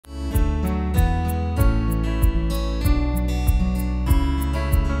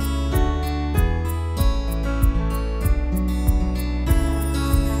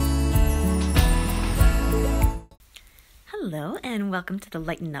and welcome to the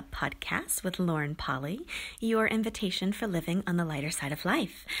Lighten Up podcast with Lauren Polly, your invitation for living on the lighter side of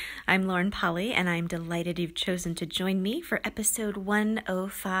life. I'm Lauren Polly, and I'm delighted you've chosen to join me for episode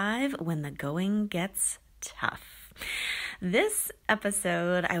 105, When the Going Gets Tough. This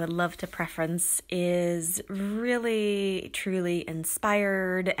episode, I would love to preference, is really, truly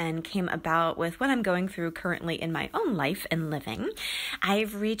inspired and came about with what I'm going through currently in my own life and living.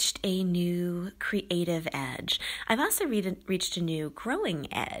 I've reached a new creative edge. I've also reached a new growing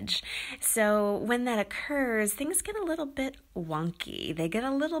edge. So when that occurs, things get a little bit wonky. They get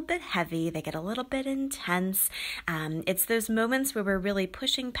a little bit heavy. They get a little bit intense. It's those moments where we're really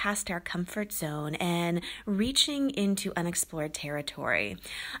pushing past our comfort zone and reaching into unexplored territory.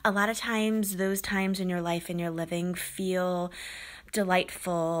 A lot of times, those times in your life and your living feel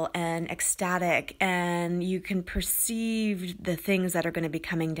delightful and ecstatic, and you can perceive the things that are going to be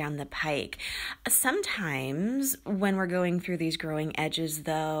coming down the pike. Sometimes when we're going through these growing edges,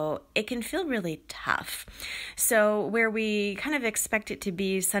 though, it can feel really tough. So where we kind of expect it to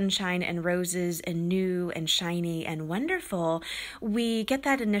be sunshine and roses and new and shiny and wonderful, we get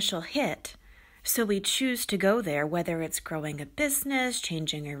that initial hit. So we choose to go there, whether it's growing a business,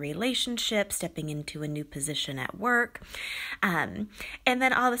 changing a relationship, stepping into a new position at work. And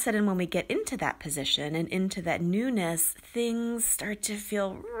then all of a sudden, when we get into that position and into that newness, things start to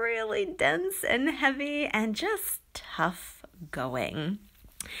feel really dense and heavy and just tough going.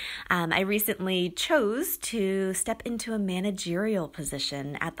 I recently chose to step into a managerial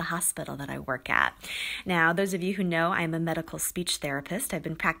position at the hospital that I work at. Now, those of you who know, I'm a medical speech therapist. I've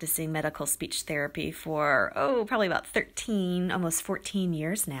been practicing medical speech therapy for, probably about 13, almost 14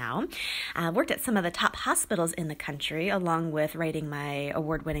 years now. Worked at some of the top hospitals in the country, along with writing my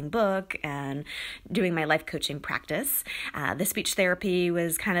award-winning book and doing my life coaching practice. The speech therapy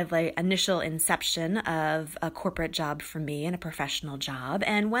was kind of like initial inception of a corporate job for me and a professional job,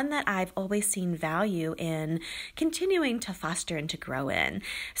 and one that I've always seen value in continuing to foster and to grow in.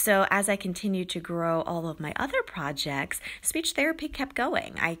 So as I continued to grow all of my other projects, speech therapy kept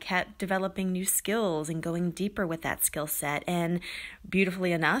going. I kept developing new skills and going deeper with that skill set, and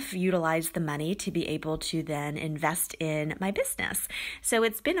beautifully enough, utilized the money to be able to then invest in my business. So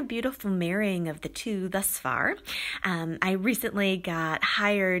it's been a beautiful marrying of the two thus far. I recently got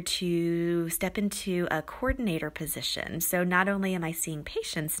hired to step into a coordinator position. So not only am I seeing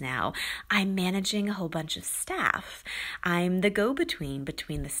patients now, I'm managing a whole bunch of staff. I'm the go-between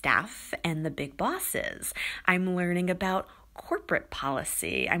between the staff and the big bosses. I'm learning about corporate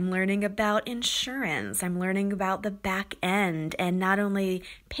policy. I'm learning about insurance. I'm learning about the back end and not only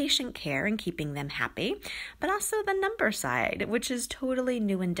patient care and keeping them happy, but also the number side, which is totally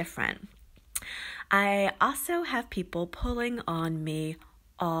new and different. I also have people pulling on me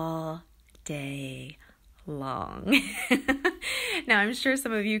all day long. Now, I'm sure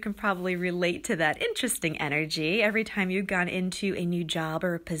some of you can probably relate to that interesting energy. Every time you've gone into a new job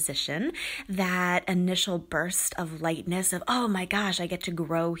or a position, that initial burst of lightness of, oh my gosh, I get to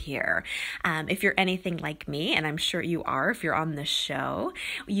grow here. If you're anything like me, and I'm sure you are if you're on this show,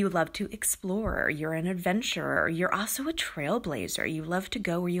 you love to explore. You're an adventurer. You're also a trailblazer. You love to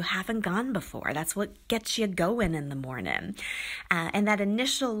go where you haven't gone before. That's what gets you going in the morning. And that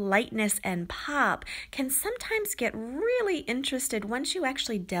initial lightness and pop can sometimes get really interested once you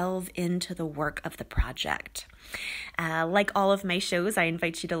actually delve into the work of the project. Like all of my shows, I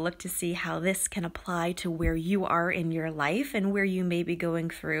invite you to look to see how this can apply to where you are in your life and where you may be going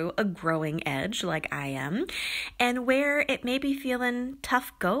through a growing edge like I am, and where it may be feeling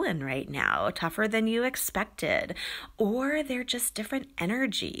tough going right now, tougher than you expected, or they're just different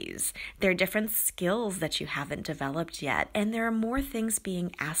energies. They're different skills that you haven't developed yet, and there are more things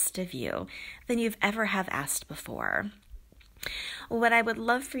being asked of you than you've ever have asked before. What I would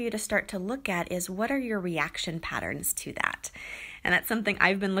love for you to start to look at is, what are your reaction patterns to that? And that's something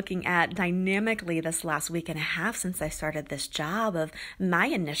I've been looking at dynamically this last week and a half since I started this job, of my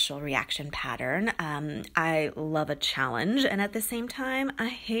initial reaction pattern. I love a challenge, and at the same time, I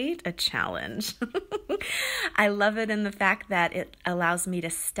hate a challenge. I love it in the fact that it allows me to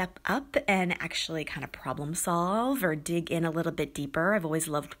step up and actually kind of problem solve or dig in a little bit deeper. I've always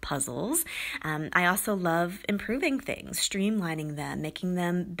loved puzzles. I also love improving things, streamlining them, making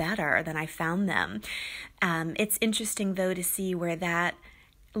them better than I found them. It's interesting, though, to see where that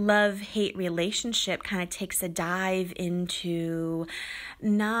love-hate relationship kind of takes a dive into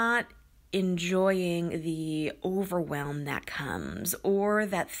not enjoying the overwhelm that comes, or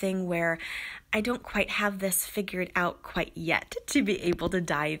that thing where I don't quite have this figured out quite yet to be able to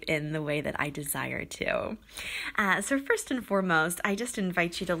dive in the way that I desire to. So first and foremost, I just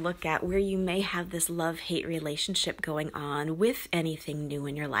invite you to look at where you may have this love-hate relationship going on with anything new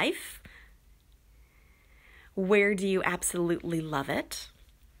in your life. Where do you absolutely love it?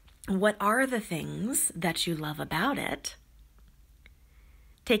 What are the things that you love about it?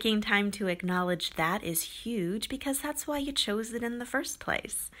 Taking time to acknowledge that is huge because that's why you chose it in the first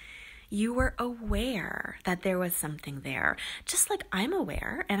place. You were aware that there was something there, just like I'm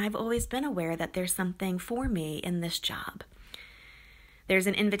aware, and I've always been aware that there's something for me in this job. There's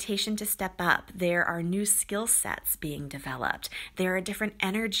an invitation to step up. There are new skill sets being developed. There are different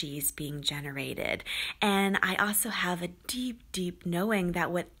energies being generated. And I also have a deep, deep knowing that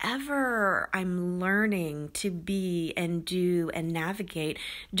whatever I'm learning to be and do and navigate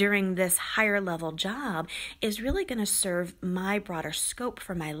during this higher level job is really going to serve my broader scope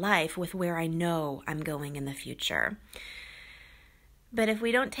for my life with where I know I'm going in the future. But if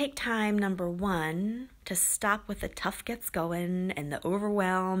we don't take time, number one, to stop with the tough gets going and the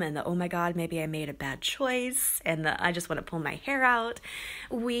overwhelm and the, oh my God, maybe I made a bad choice and the, I just want to pull my hair out,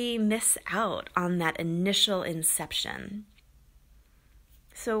 we miss out on that initial inception.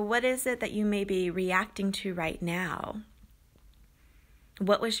 So what is it that you may be reacting to right now?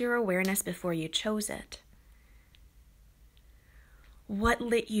 What was your awareness before you chose it? What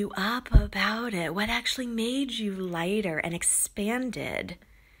lit you up about it? What actually made you lighter and expanded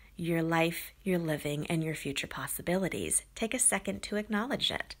your life, your living, and your future possibilities? Take a second to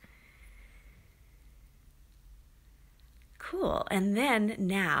acknowledge it. Cool. And then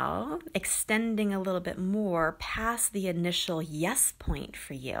now, extending a little bit more past the initial yes point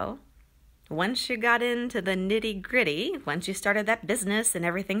for you, once you got into the nitty-gritty, once you started that business and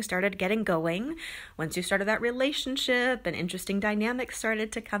everything started getting going, once you started that relationship and interesting dynamics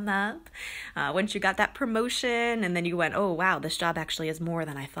started to come up, once you got that promotion and then you went, oh wow, this job actually is more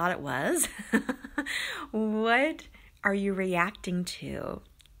than I thought it was. What are you reacting to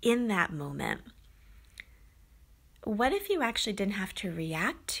in that moment? What if you actually didn't have to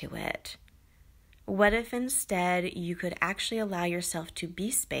react to it? What if instead you could actually allow yourself to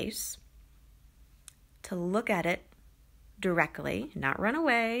be space, to look at it directly, not run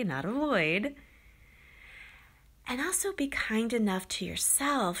away, not avoid, and also be kind enough to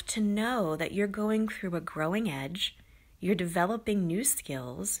yourself to know that you're going through a growing edge, you're developing new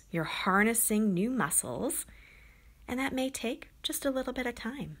skills, you're harnessing new muscles, and that may take just a little bit of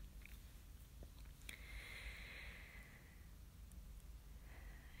time.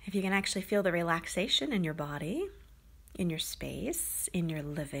 If you can actually feel the relaxation in your body, in your space, in your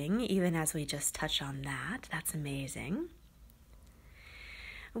living, even as we just touch on that, that's amazing.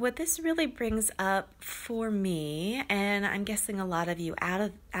 What this really brings up for me, and I'm guessing a lot of you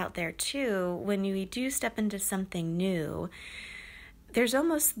out there too, when you do step into something new, there's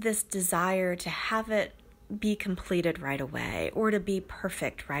almost this desire to have it be completed right away, or to be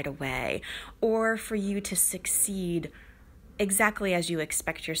perfect right away, or for you to succeed exactly as you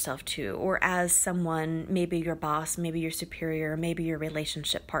expect yourself to, or as someone, maybe your boss, maybe your superior, maybe your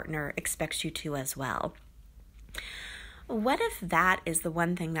relationship partner expects you to as well. What if that is the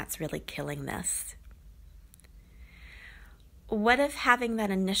one thing that's really killing this? What if having that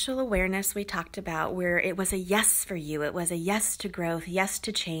initial awareness we talked about, where it was a yes for you, it was a yes to growth, yes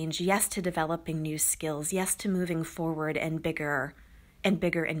to change, yes to developing new skills, yes to moving forward and bigger and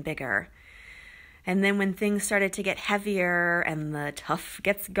bigger and bigger. And then when things started to get heavier and the tough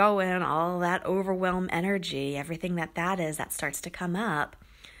gets going, all that overwhelm energy, everything that is, that starts to come up.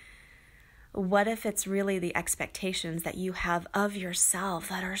 What if it's really the expectations that you have of yourself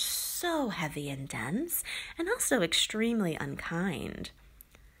that are so heavy and dense and also extremely unkind?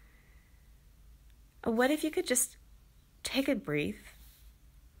 What if you could just take a brief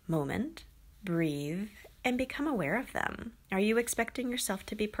moment, breathe, and become aware of them? Are you expecting yourself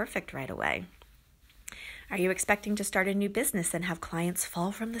to be perfect right away? Are you expecting to start a new business and have clients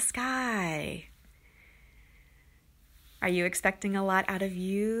fall from the sky? Are you expecting a lot out of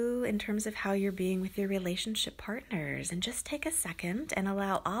you in terms of how you're being with your relationship partners? And just take a second and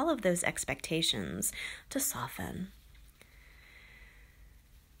allow all of those expectations to soften.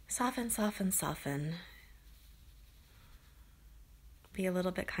 Soften, soften, soften. Be a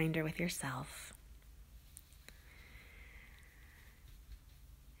little bit kinder with yourself.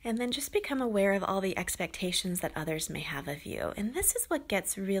 And then just become aware of all the expectations that others may have of you. And this is what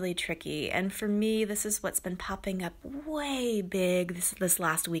gets really tricky. And for me, this is what's been popping up way big this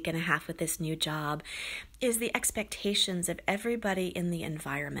last week and a half with this new job, is the expectations of everybody in the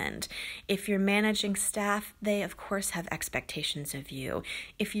environment. If you're managing staff, they of course have expectations of you.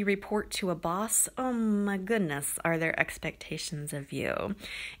 If you report to a boss, oh my goodness, are there expectations of you?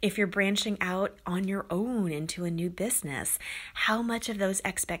 If you're branching out on your own into a new business, how much of those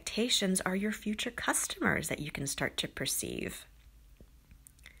expectations are your future customers that you can start to perceive?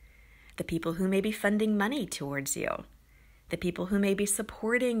 The people who may be funding money towards you. The people who may be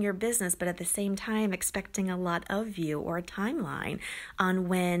supporting your business, but at the same time expecting a lot of you, or a timeline on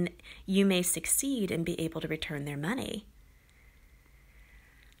when you may succeed and be able to return their money.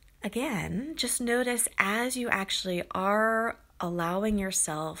 Again, just notice as you actually are allowing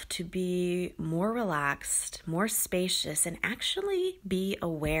yourself to be more relaxed, more spacious, and actually be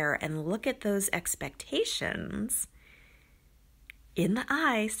aware and look at those expectations in the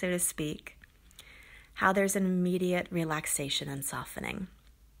eye, so to speak, how there's an immediate relaxation and softening.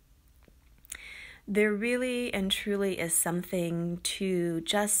 There really and truly is something to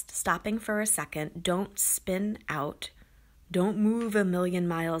just stopping for a second. Don't spin out. Don't move 1,000,000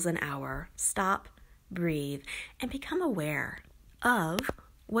 miles an hour. Stop, breathe, and become aware of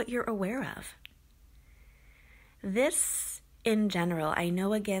what you're aware of. This, in general, I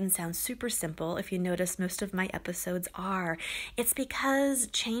know again sounds super simple. If you notice, most of my episodes are. It's because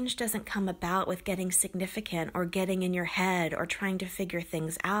change doesn't come about with getting significant or getting in your head or trying to figure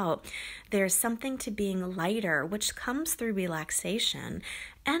things out. There's something to being lighter, which comes through relaxation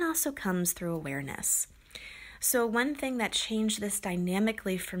and also comes through awareness. So one thing that changed this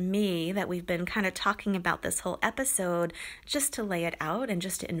dynamically for me, that we've been kind of talking about this whole episode, just to lay it out and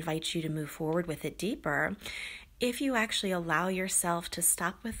just to invite you to move forward with it deeper, if you actually allow yourself to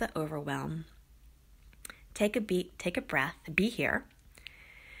stop with the overwhelm, take a beat, take a breath, be here.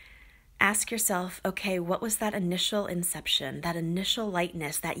 Ask yourself, okay, what was that initial inception, that initial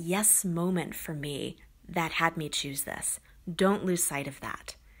lightness, that yes moment for me that had me choose this? Don't lose sight of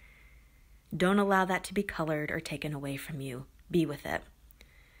that. Don't allow that to be colored or taken away from you. Be with it.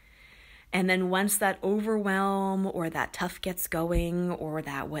 And then once that overwhelm or that tough gets going, or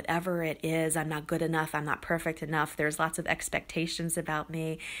that whatever it is, I'm not good enough, I'm not perfect enough, there's lots of expectations about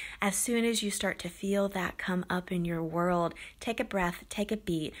me. As soon as you start to feel that come up in your world, take a breath, take a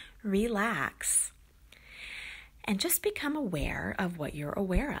beat, relax, and just become aware of what you're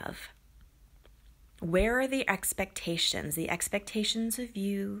aware of. Where are the expectations of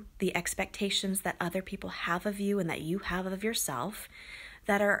you, the expectations that other people have of you and that you have of yourself,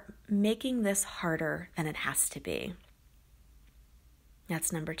 that are making this harder than it has to be?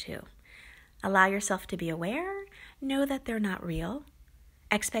 That's number 2. Allow yourself to be aware. Know that they're not real.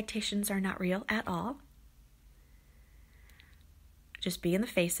 Expectations are not real at all. Just be in the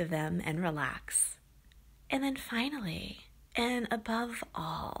face of them and relax. And then finally, and above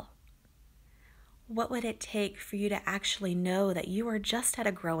all, what would it take for you to actually know that you are just at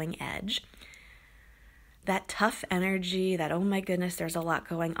a growing edge? That tough energy, that, oh my goodness, there's a lot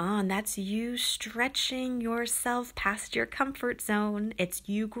going on, that's you stretching yourself past your comfort zone. It's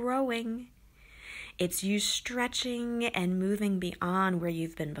you growing. It's you stretching and moving beyond where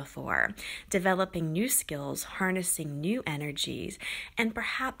you've been before, developing new skills, harnessing new energies, and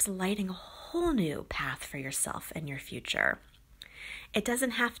perhaps lighting a whole new path for yourself and your future. It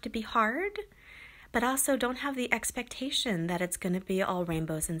doesn't have to be hard, but also don't have the expectation that it's going to be all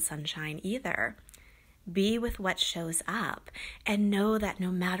rainbows and sunshine either. Be with what shows up and know that no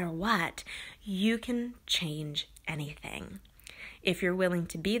matter what, you can change anything. If you're willing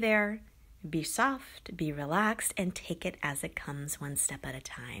to be there, be soft, be relaxed, and take it as it comes, one step at a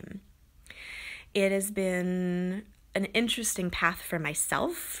time. It has been an interesting path for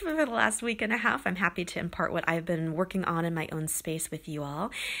myself for the last week and a half. I'm happy to impart what I've been working on in my own space with you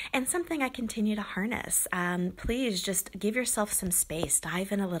all, and something I continue to harness. Please just give yourself some space.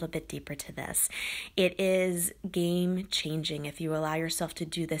 Dive in a little bit deeper to this. It is game changing if you allow yourself to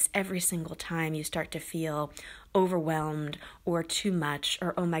do this every single time you start to feel overwhelmed or too much,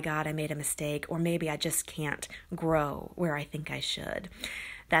 or oh my God, I made a mistake, or maybe I just can't grow where I think I should.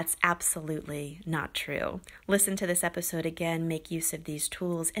 That's absolutely not true. Listen to this episode again, make use of these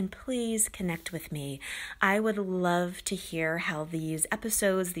tools, and please connect with me. I would love to hear how these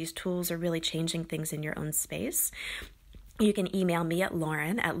episodes, these tools are really changing things in your own space. You can email me at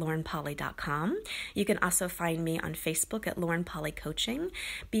lauren@laurenpolly.com. You can also find me on Facebook at Lauren Polly Coaching.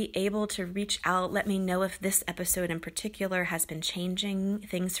 Be able to reach out, let me know if this episode in particular has been changing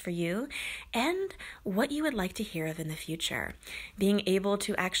things for you and what you would like to hear of in the future. Being able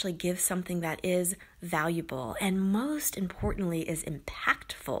to actually give something that is valuable and most importantly is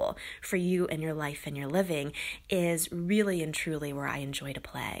impactful for you and your life and your living is really and truly where I enjoy to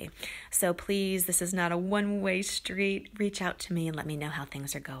play. So please, this is not a one-way street. Reach out to me and let me know how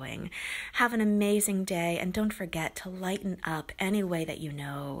things are going. Have an amazing day, and don't forget to lighten up any way that you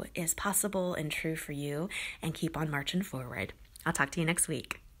know is possible and true for you, and keep on marching forward. I'll talk to you next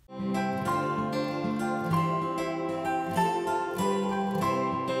week.